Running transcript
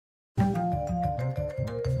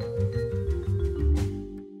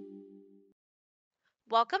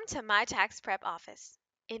Welcome to My Tax Prep Office.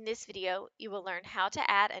 In this video, you will learn how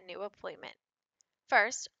to add a new appointment.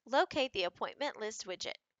 First, locate the Appointment List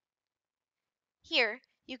widget. Here,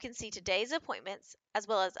 you can see today's appointments as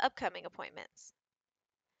well as upcoming appointments.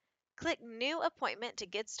 Click New Appointment to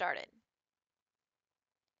get started.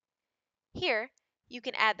 Here, you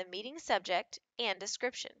can add the meeting subject and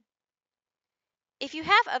description. If you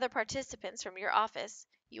have other participants from your office,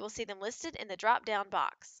 you will see them listed in the drop-down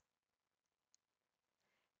box.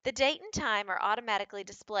 The date and time are automatically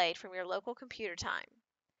displayed from your local computer time.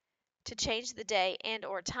 To change the day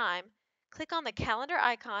and/or time, click on the calendar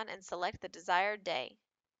icon and select the desired day.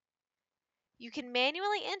 You can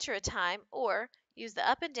manually enter a time or use the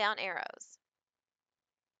up and down arrows.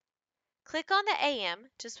 Click on the AM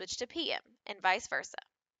to switch to PM and vice versa.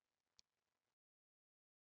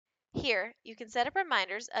 Here, you can set up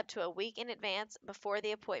reminders up to a week in advance before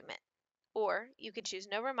the appointment, or you can choose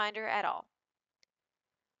no reminder at all.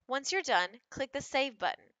 Once you're done, click the Save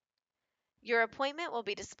button. Your appointment will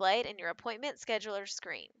be displayed in your appointment scheduler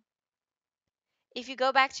screen. If you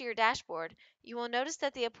go back to your dashboard, you will notice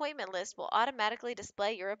that the appointment list will automatically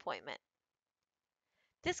display your appointment.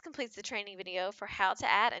 This completes the training video for how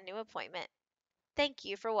to add a new appointment. Thank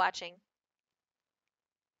you for watching.